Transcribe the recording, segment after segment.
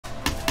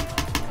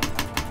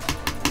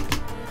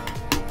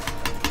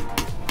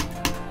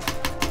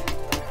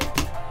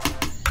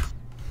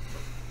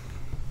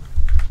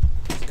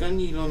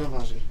zgadnij ile ona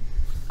waży.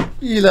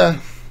 Ile?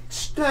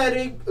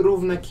 4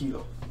 równe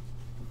kilo.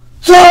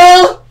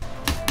 Co?!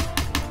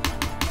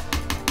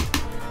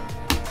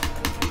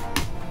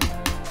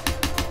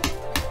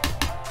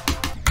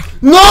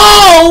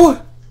 No!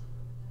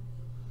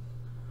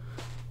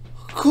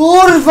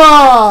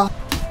 Kurwa!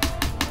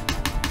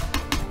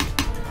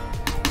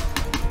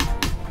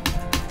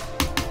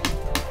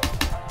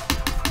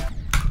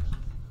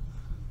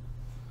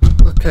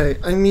 Okay,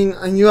 I mean,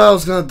 I knew I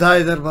was gonna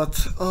die there, but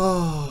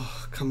oh,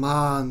 come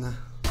on.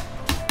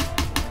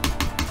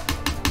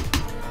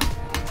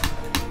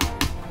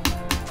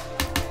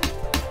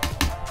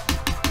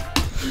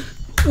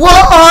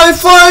 What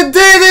if I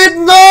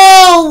didn't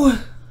know?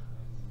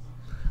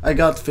 I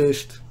got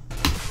fished.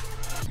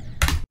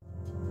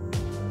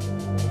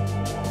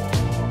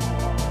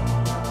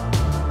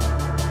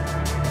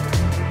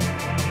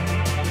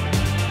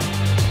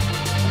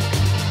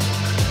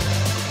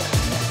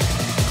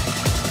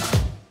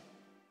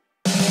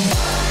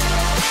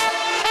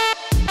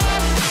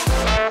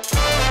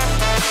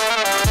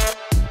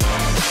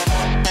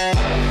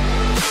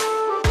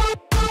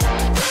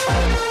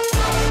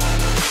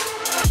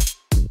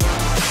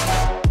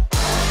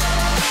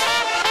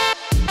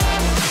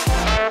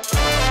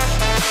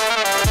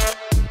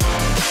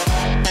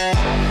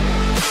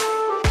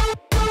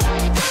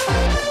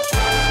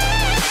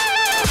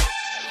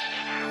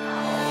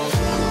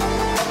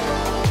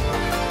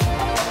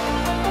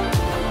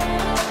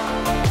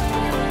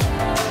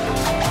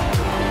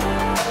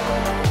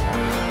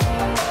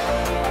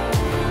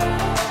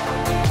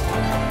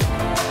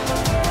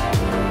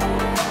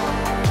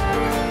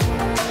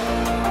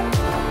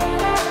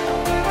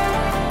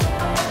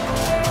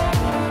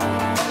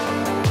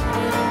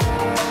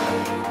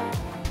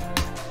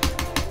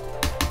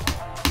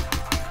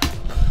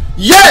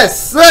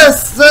 Yes!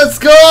 Let's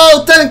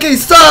go! 10k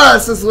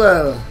stars as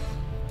well!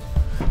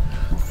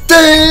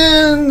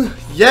 10!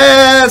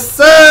 Yes,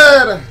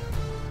 sir!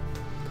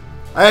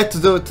 I had to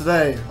do it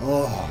today.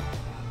 Oh.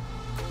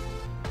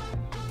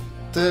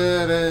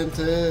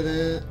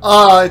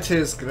 Oh, it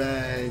is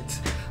great.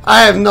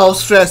 I have no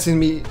stress in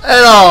me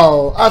at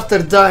all after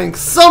dying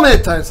so many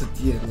times at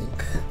the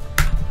ending.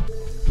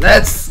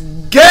 Let's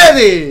get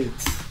it!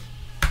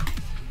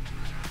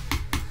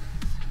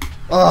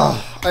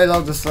 Oh, I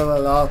love this level a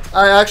lot.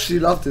 I actually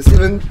love this,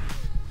 even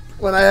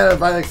when I had a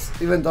bad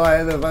even though I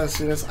had a bad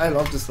experience, I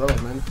love this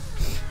level, man.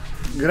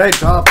 Great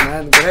job,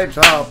 man, great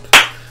job.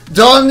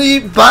 The only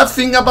bad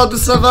thing about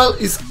this level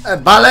is a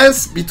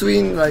balance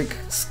between like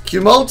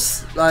skill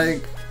modes,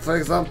 like for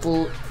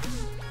example,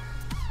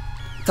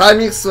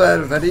 timings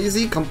were very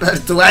easy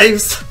compared to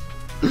waves.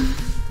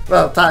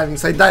 Well,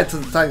 timings, I died to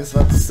the timings,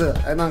 but still,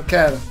 I don't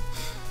care.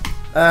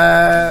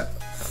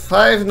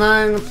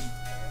 5950.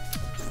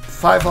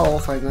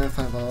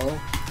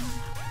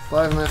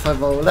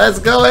 Let's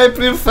go,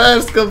 April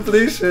 1st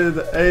completion.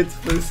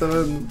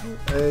 837.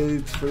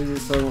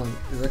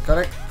 Is that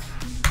correct?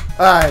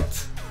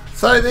 Alright.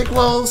 So it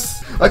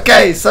equals.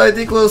 Okay, so it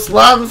equals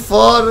 1,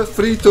 4,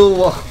 3, 2,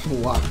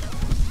 1.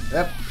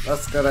 Yep,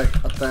 that's correct.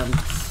 Attempt.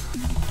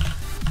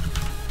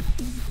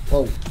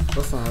 Whoa,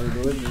 that's not how we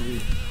do it,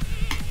 maybe.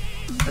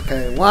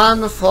 Okay,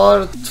 1,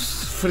 4,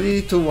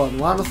 3, 2, 1.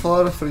 1,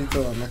 4, 3,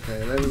 2, 1.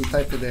 Okay, let me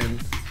type it in.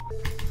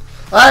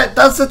 Alright,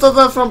 that's the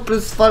total from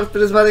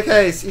Prismatic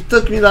Haze. It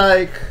took me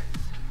like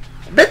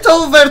a bit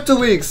over 2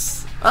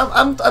 weeks.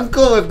 I'm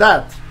cool with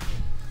that.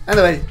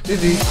 Anyway,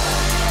 GG.